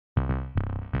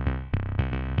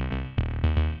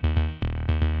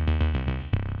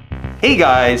Hey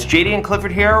guys, JD and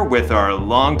Clifford here with our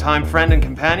longtime friend and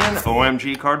companion,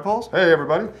 OMGCardPulls. Hey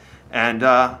everybody. And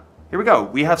here we go.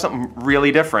 We have something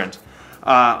really different.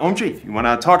 OMG, you want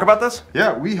to talk about this?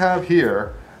 Yeah, we have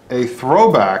here a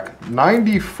throwback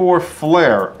 94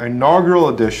 Flair inaugural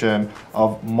edition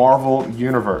of Marvel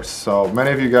Universe. So many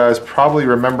of you guys probably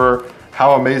remember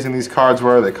how amazing these cards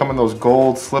were. They come in those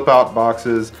gold slip-out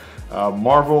boxes.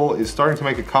 Marvel is starting to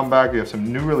make a comeback. We have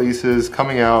some new releases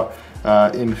coming out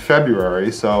in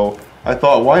February, so I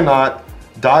thought why not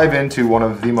dive into one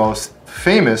of the most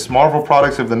famous Marvel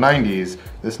products of the 90s,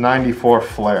 this 94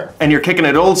 Flair. And you're kicking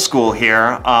it old school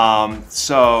here.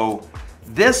 So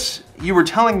this, you were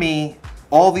telling me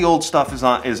all the old stuff is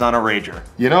on a rager.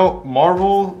 You know,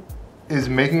 Marvel is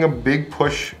making a big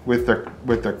push with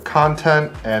their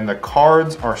content, and the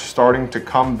cards are starting to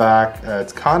come back.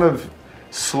 It's kind of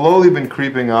slowly been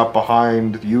creeping up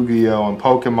behind Yu-Gi-Oh! And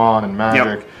Pokemon and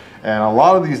Magic. Yep. And a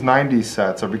lot of these 90s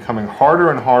sets are becoming harder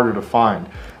and harder to find.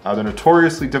 They're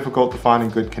notoriously difficult to find in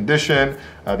good condition.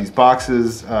 These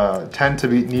boxes tend to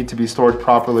need to be stored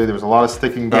properly. There was a lot of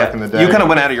sticking back in the day. You kind of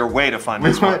went out of your way to find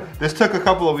this one. This took a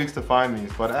couple of weeks to find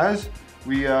these, but as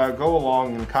we go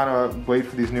along and kind of wait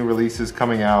for these new releases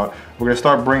coming out, we're going to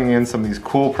start bringing in some of these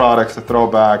cool products to throw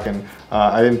back, and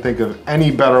I didn't think of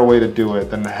any better way to do it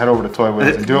than to head over to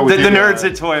ToyWiz and do it with you nerds guys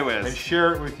at ToyWiz. and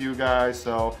share it with you guys.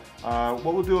 So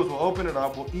what we'll do is we'll open it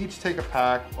up, we'll each take a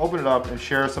pack, open it up, and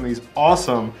share some of these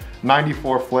awesome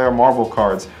 94 Flair Marvel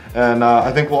cards. And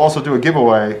I think we'll also do a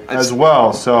giveaway as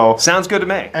well. So sounds good to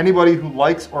me. Anybody who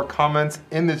likes or comments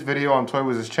in this video on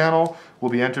ToyWiz's channel will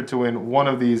be entered to win one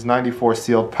of these 94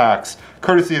 sealed packs,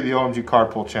 courtesy of the OMG Card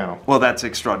Pull channel. Well, that's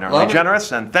extraordinarily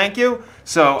generous, and thank you.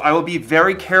 So I will be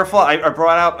very careful. I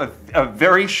brought out a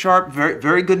very sharp,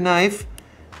 very good knife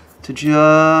to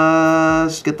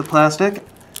just get the plastic.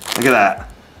 Look at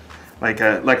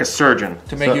that, like a surgeon.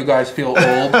 To make you guys feel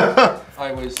old,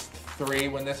 I was 3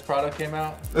 when this product came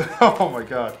out. Oh my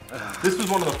god. This was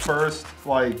one of the first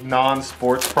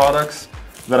non-sports products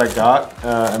that I got.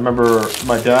 I remember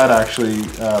my dad actually,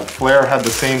 Flair had the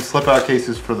same slip-out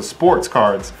cases for the sports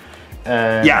cards.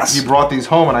 And he brought these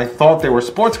home and I thought they were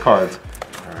sports cards.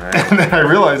 And then I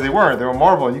realized they weren't. They were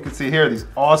Marvel, and you can see here these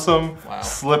awesome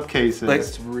slip cases.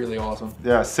 It's really awesome.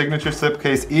 Yeah, signature slip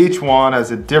case. Each one has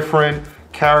a different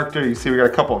character. You see we got a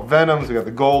couple of Venoms. We got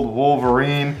the gold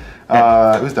Wolverine.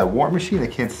 Who's that, War Machine? I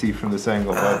can't see from this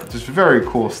angle, but just very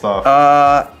cool stuff.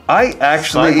 I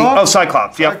actually... Cyclops? Oh,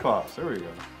 Cyclops, yep. Cyclops, there we go.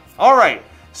 All right,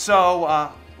 so,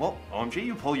 well, OMG,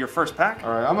 you pull your first pack. All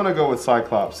right, I'm gonna go with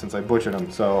Cyclops since I butchered him.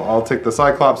 So I'll take the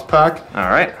Cyclops pack. All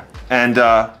right, and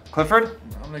Clifford?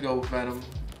 I'm gonna go with Venom.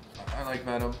 I like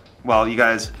Venom. Well, you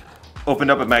guys opened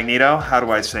up a Magneto. How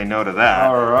do I say no to that?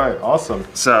 All right, awesome.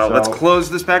 So let's close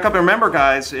this back up. And remember,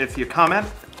 guys, if you comment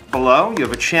below, you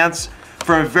have a chance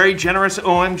for a very generous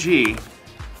OMG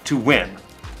to win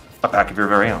a pack of your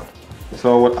very own.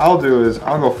 So what I'll do is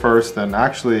I'll go first, and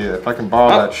actually, if I can borrow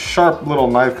that sharp little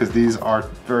knife, because these are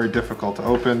very difficult to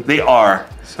open. They are.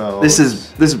 So this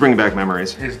is bringing back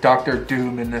memories. Is Dr.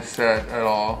 Doom in this set at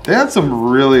all? They had some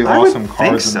really awesome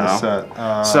cards in this set.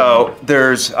 So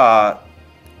there's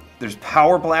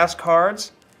Power Blast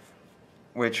cards,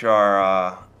 which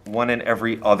are one in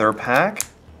every other pack.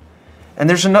 And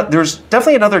there's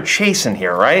definitely another chase in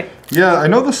here, right? Yeah, I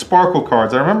know the Sparkle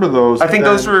cards. I remember those. I think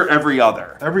those were every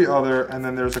other. Every other, and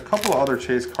then there's a couple of other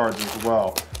chase cards as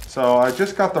well. So I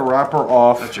just got the wrapper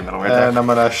off. That's your middle right there. And I'm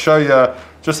gonna show you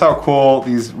just how cool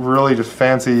these really just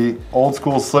fancy old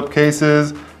school slip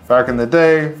cases. Back in the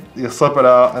day, you slip it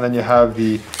out and then you have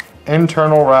the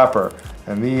internal wrapper.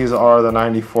 And these are the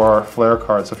 94 Flair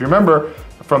cards. So if you remember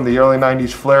from the early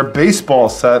 90s Flair baseball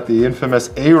set, the infamous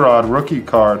A-Rod rookie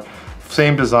card,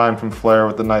 same design from Flair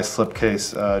with the nice slip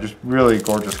case. Just really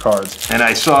gorgeous cards. And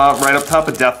I saw right up top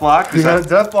a Deathlock. You had a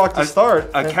Deathlock to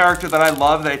start. A character that I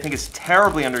love that I think is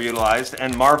terribly underutilized.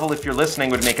 And Marvel, if you're listening,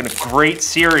 would make it a great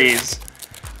series.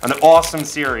 An awesome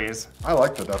series. I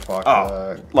like the Deathlock.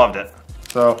 Oh, loved it.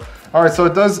 So, all right, so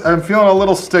it does, I'm feeling a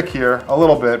little stick here, a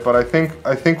little bit, but I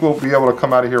think we'll be able to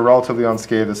come out of here relatively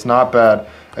unscathed. It's not bad.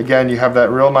 Again, you have that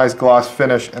real nice gloss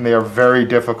finish, and they are very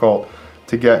difficult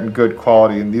to get in good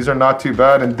quality, and these are not too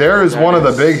bad. And there is one of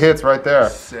the big hits right there.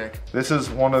 Sick. This is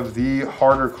one of the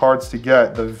harder cards to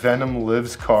get, the Venom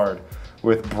Lives card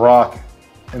with Brock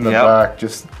in the back.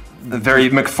 Just the very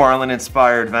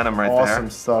McFarlane-inspired Venom right there. Awesome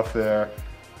stuff there.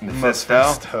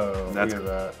 Mephisto. Look at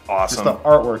that. Awesome. Just the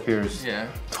artwork here is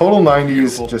total 90s,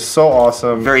 beautiful. Just so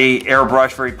awesome. Very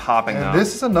airbrush, very popping. And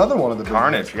this is another one of the big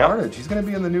Carnage. hits. Carnage. He's going to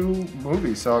be in the new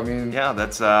movie, so I mean. Yeah,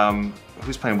 that's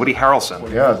who's playing Woody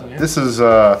Harrelson. Yeah, this is.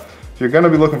 If you're going to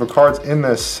be looking for cards in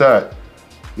this set,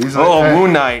 these are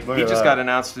Moon Knight. He just that. got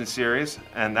announced in the series,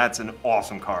 and that's an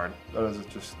awesome card. That is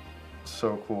just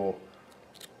so cool.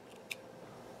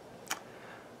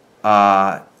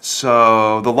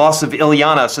 So the loss of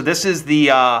Ilyana. So this is the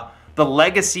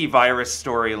Legacy virus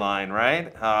storyline,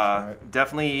 right?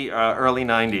 Definitely early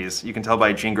 90s. You can tell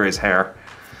by Jean Grey's hair.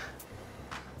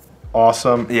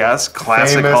 Awesome. Yes,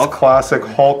 classic Famous Hulk. classic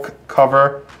Hulk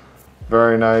cover.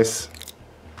 Very nice.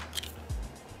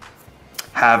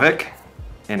 Havoc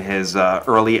in his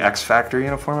early X Factor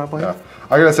uniform, I believe. Yeah.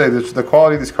 I gotta say, the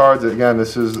quality of these cards, again,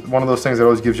 this is one of those things that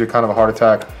always gives you kind of a heart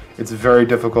attack. It's very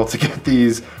difficult to get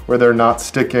these where they're not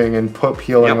sticking and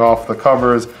peeling off the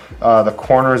covers. The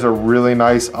corners are really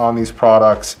nice on these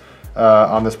products,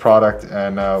 on this product,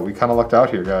 and we kind of lucked out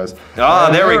here, guys.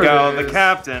 Oh, there we go, the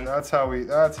captain. That's how we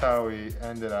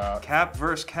ended out. Cap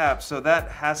versus Cap, so that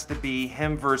has to be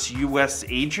him versus U.S.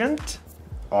 Agent.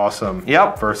 Awesome.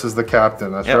 Yep. Versus the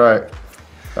captain. That's right.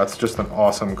 That's just an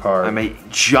awesome card. I'm a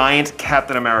giant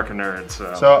Captain America nerd,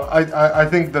 so. So I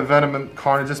think the Venom and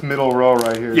Carnage, this middle row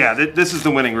right here. Yeah, this is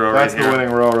the winning row right here. That's the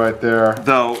winning row right there.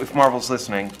 Though, if Marvel's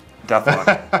listening,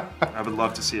 Deathlock. I would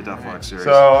love to see a Deathlock series.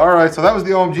 So, all right, so that was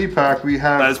the OMG pack. We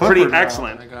have that is pretty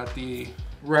excellent. I got the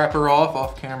wrapper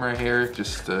off camera here,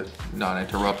 just to not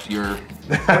interrupt your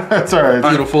That's all right.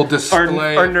 beautiful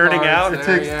display. Our nerding out.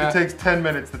 It takes 10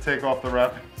 minutes to take off the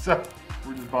wrap, so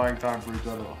we're just buying time for each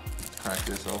other. Crack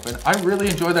this open. I really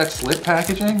enjoy that slip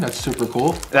packaging. That's super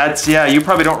cool. That's you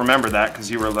probably don't remember that because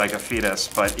you were like a fetus,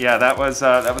 but yeah, that was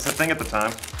a thing at the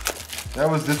time.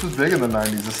 This was big in the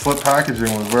 90s. The slip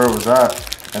packaging was where it was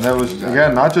at. And that was,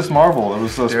 again, not just Marvel. It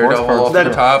was sports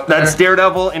cards. That's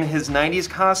Daredevil in his 90s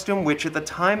costume, which at the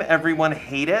time everyone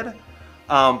hated.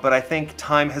 But I think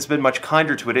time has been much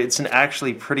kinder to it. It's an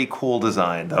actually pretty cool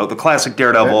design, though. The classic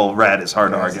Daredevil red is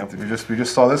hard to argue. We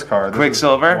just saw this card.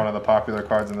 Quicksilver. One of the popular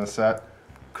cards in this set.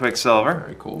 Quicksilver.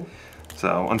 Very cool.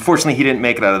 So, unfortunately, he didn't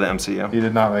make it out of the MCU. He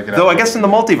did not make it out. Though I guess in the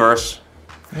multiverse.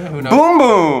 Yeah, who knows? Boom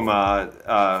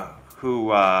Boom, who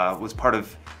was part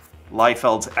of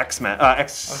Liefeld's X-Men, I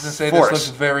was gonna say, this looks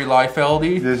very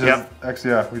Liefeld-y.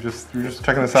 We're just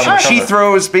checking this out. She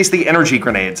throws basically energy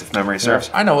grenades, if memory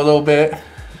serves. I know a little bit.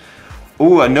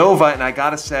 Ooh, a Nova, and I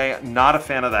gotta say, not a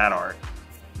fan of that art.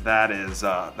 That is,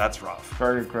 that's rough.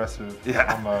 Very aggressive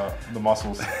on the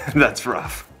muscles. That's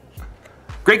rough.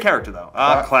 Great character, though.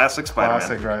 Classic Spider-Man.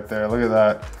 Classic right there. Look at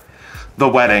that. The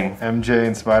Wedding. MJ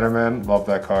and Spider-Man. Love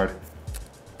that card.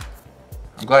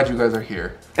 I'm glad you guys are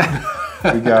here.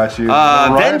 We got you.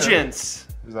 Vengeance.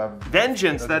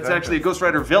 Vengeance. That's Vengeance. Actually a Ghost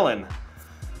Rider villain.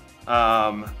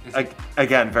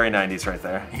 Again, very 90s right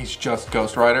there. He's just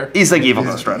Ghost Rider. He's like evil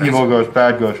Ghost Rider.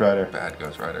 Bad Ghost Rider. Bad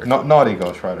Ghost Rider. Naughty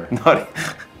Ghost Rider. Naughty.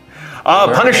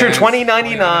 Punisher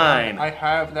 2099. I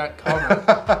have that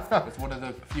cover. It's one of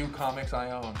the few comics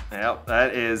I own. Yep,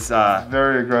 that is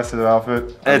very aggressive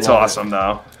outfit. It's awesome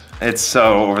though. It's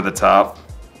so over the top.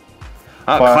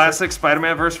 Classic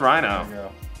Spider-Man vs. Rhino. There you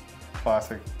go.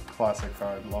 Classic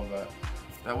card. Love that.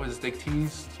 That was, they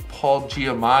teased Paul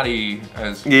Giamatti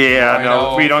as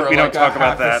no, we don't talk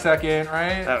about that. A second,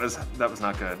 right? That was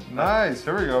not good. Nice.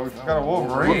 Here we go. We've got a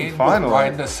Wolverine. Finally,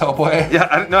 riding the subway. Yeah,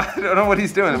 I don't know what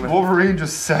he's doing. Wolverine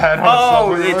just sat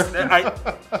on the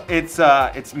subway. It's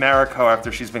Mariko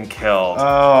after she's been killed. Oh,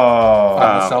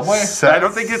 on the subway? I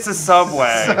don't think it's a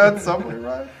subway. Sad subway,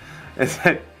 right?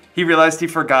 He realized he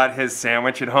forgot his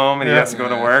sandwich at home and he has to go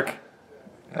to work.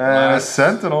 And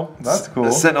Sentinel. That's cool.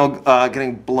 The Sentinel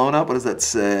getting blown up. What does that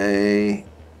say?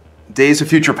 Days of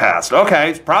Future Past.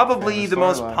 Okay, it's probably the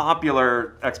most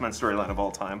popular X-Men storyline of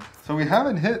all time. So we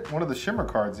haven't hit one of the Shimmer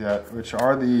cards yet, which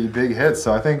are the big hits.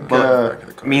 So I think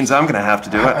means I'm gonna have to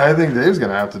do it. I think Dave's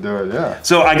gonna have to do it. Yeah.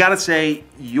 So I gotta say,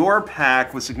 your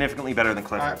pack was significantly better than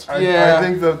Clifford's. I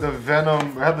think the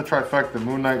Venom. I had the trifecta: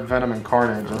 Moon Knight, Venom, and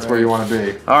Carnage. That's where you want to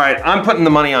be. All right, I'm putting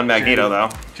the money on Magneto though.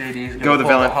 JD's go the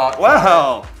villain.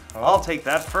 Well, I'll take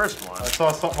that first one. I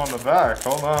saw something on the back.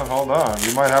 Hold on.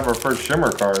 We might have our first Shimmer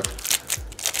card.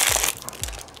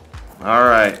 All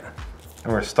right.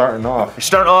 And we're starting off. We're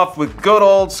starting off with good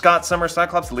old Scott Summers,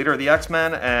 Cyclops, the leader of the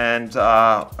X-Men, and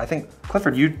I think,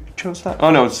 Clifford, you chose that?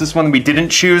 Oh no, it's this one we didn't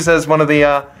choose as one of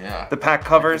the pack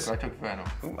covers. I took Venom.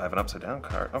 Ooh, I have an upside down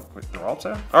card. Oh, wait, they're all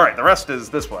upside down? All right, the rest is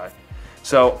this way.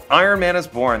 So, Iron Man is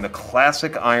Born, the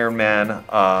classic Iron Man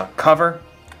cover.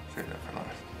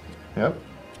 Yep.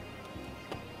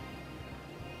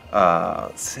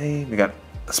 Let's see, we got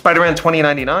Spider-Man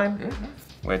 2099,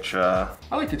 which I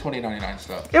like the 2099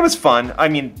 stuff. It was fun. I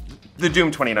mean, the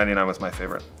Doom 2099 was my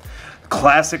favorite.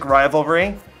 Classic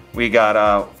rivalry. We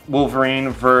got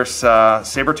Wolverine versus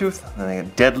Sabretooth, and they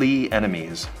got Deadly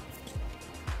Enemies.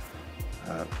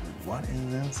 what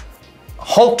is this?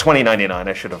 Hulk 2099,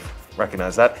 I should have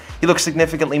recognized that. He looks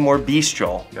significantly more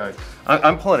bestial. Yikes.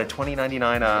 I'm pulling a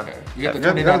 2099. Okay. You got the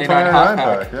Yeah, 2099 hot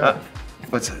pack. yeah.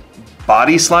 What's it?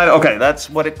 Body slide? Okay, that's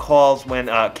what it calls when,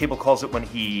 Cable calls it when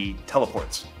he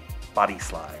teleports. Body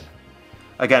slide.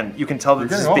 Again, you can tell that You're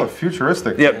this getting is all the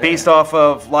futuristic. yeah, based off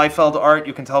of Liefeld art,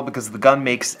 you can tell because the gun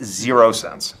makes 0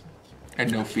 sense.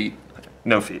 And no feet.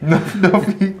 No feet. No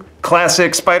feet.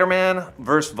 Classic Spider-Man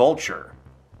versus Vulture,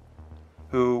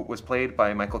 who was played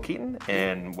by Michael Keaton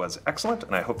and was excellent,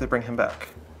 and I hope they bring him back.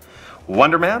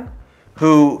 Wonder Man,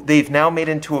 who they've now made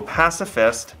into a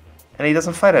pacifist, and he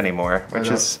doesn't fight anymore, which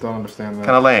is don't understand that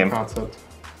kinda lame. concept.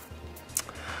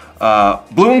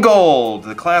 Blue and Gold,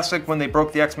 the classic when they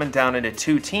broke the X-Men down into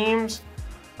 2 teams,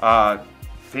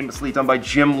 famously done by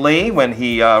Jim Lee when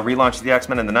he relaunched the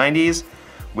X-Men in the 90s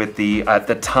with the, at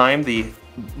the time, the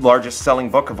largest selling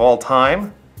book of all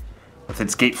time with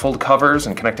its gatefold covers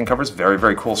and connecting covers. Very,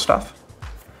 very cool stuff.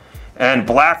 And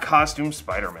Black Costume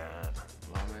Spider-Man.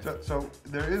 So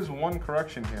there is one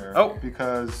correction here. Oh.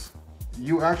 Because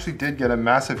you actually did get a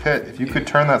massive hit. If you could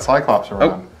turn that Cyclops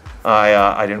around.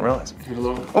 I didn't realize. Give it a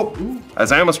little. Oh,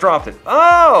 as I almost dropped it.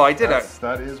 Oh, I did.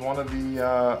 That is one of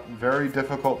the very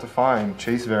difficult to find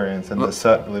chase variants in the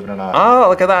set, believe it or not. Oh,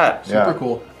 look at that. Super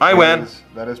cool. I win.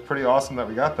 That is pretty awesome that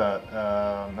we got that.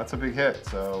 That's a big hit,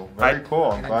 so very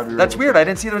cool. I'm glad we were That's able weird. to- I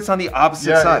didn't see that it's on the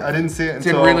opposite Yeah, side. I didn't see it It's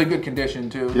until... in really good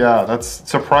condition too. Yeah, that's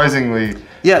surprisingly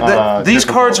These difficult.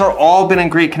 cards are all been in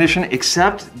great condition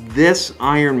except this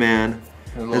Iron Man.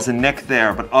 There's a nick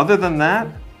there, but other than that,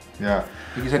 Yeah.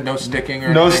 You said no sticking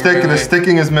or No anything, stick. really? The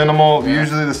sticking is minimal. Yeah.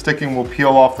 Usually the sticking will peel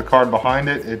off the card behind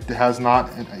it. It has not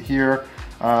here.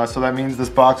 So that means this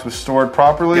box was stored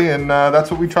properly, and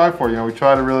that's what we try for. You know, we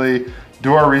try to really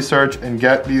do our research and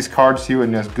get these cards to you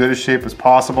in as good a shape as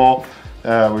possible. We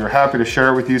were happy to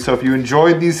share it with you. So if you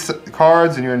enjoyed these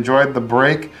cards and you enjoyed the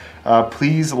break,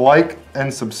 please like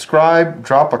and subscribe,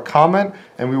 drop a comment,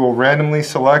 and we will randomly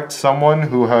select someone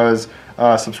who has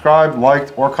subscribed,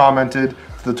 liked, or commented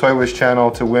to the ToyWiz channel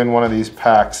to win one of these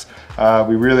packs.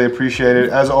 We really appreciate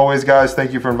it. As always, guys,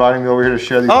 thank you for inviting me over here to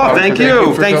share these cards. thank with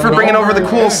you. Thanks for coming bringing over the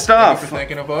cool Yeah, stuff. Thank you for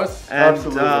thinking of us. And,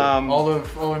 Absolutely. All of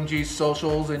OMG's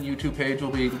socials and YouTube page will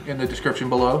be in the description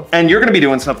below. and you're going to be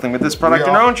doing something with this product We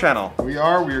on your are. own channel. We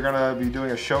are going to be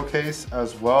doing a showcase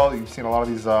as well. You've seen a lot of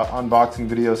these unboxing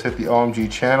videos hit the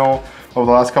OMG channel over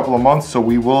the last couple of months, so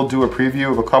we will do a preview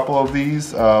of a couple of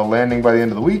these landing by the end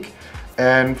of the week.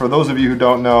 And for those of you who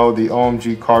don't know, the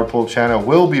OMG Card Pull channel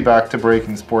will be back to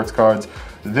breaking sports cards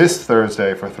this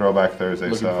Thursday for Throwback Thursday.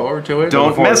 Looking so forward to it. Don't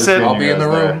looking forward miss to it. seeing I'll you be in guys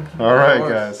the there. room. All right, Of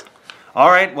course. guys. All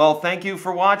right, well, thank you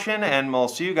for watching, and we'll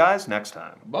see you guys next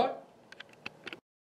time. Bye.